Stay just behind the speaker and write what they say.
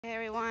Hey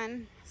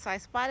everyone, so I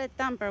spotted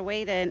Thumper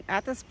waiting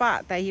at the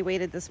spot that he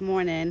waited this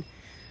morning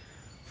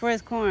for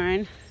his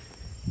corn.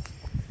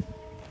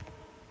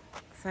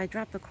 So I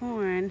dropped the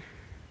corn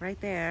right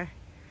there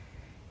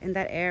in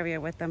that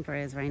area where Thumper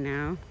is right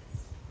now.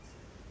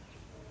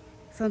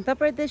 So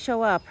Thumper did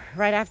show up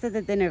right after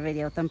the dinner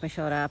video. Thumper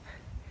showed up.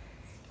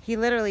 He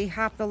literally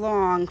hopped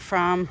along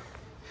from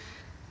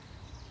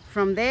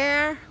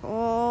there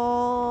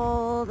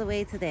all the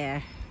way to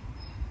there.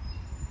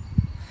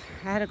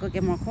 I had to go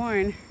get more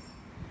corn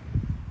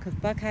because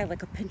Buck had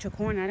like a pinch of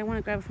corn. I didn't want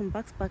to grab it from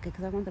Buck's bucket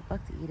because I wanted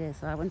Buck to eat it,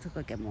 so I went to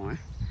go get more.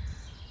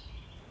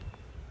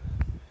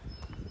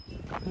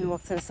 Let me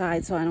walk to the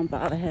side so I don't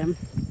bother him.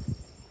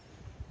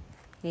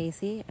 Yeah, you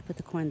see? I put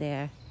the corn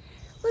there.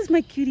 Where's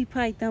my cutie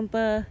pie,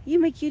 Thumper?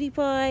 You my cutie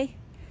pie.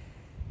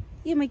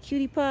 You my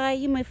cutie pie.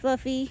 You my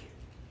fluffy.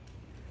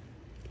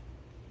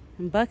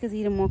 And Buck is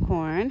eating more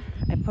corn.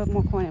 I put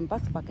more corn in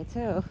Buck's bucket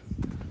too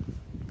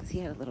because he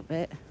had a little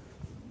bit.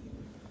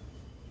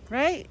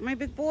 Right, my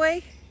big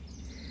boy?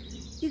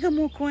 You got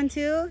more corn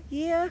too?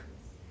 Yeah?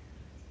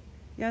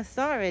 You're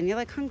starving. You're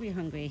like hungry.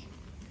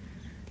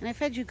 And I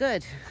fed you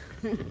good.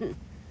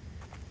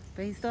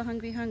 But he's still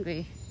hungry.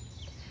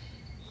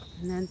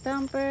 And then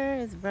Thumper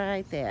is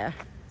right there.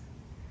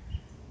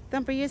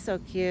 Thumper, you're so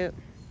cute.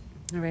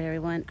 All right,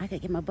 everyone. I gotta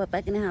get my butt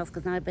back in the house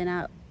because now I've been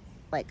out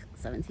like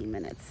 17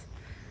 minutes.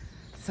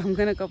 So I'm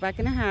gonna go back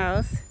in the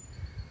house.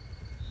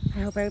 I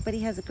hope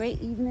everybody has a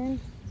great evening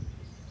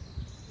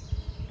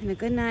and a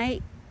good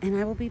night, and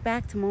I will be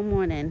back tomorrow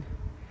morning.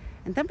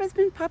 And Thumper's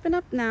been popping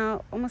up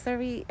now almost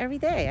every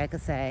day, I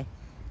could say.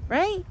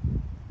 Right?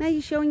 Now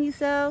you're showing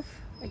yourself.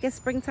 I guess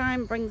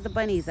springtime brings the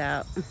bunnies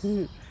out.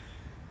 All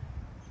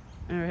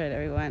right,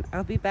 everyone.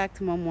 I'll be back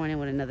tomorrow morning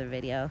with another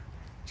video.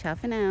 Ciao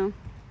for now.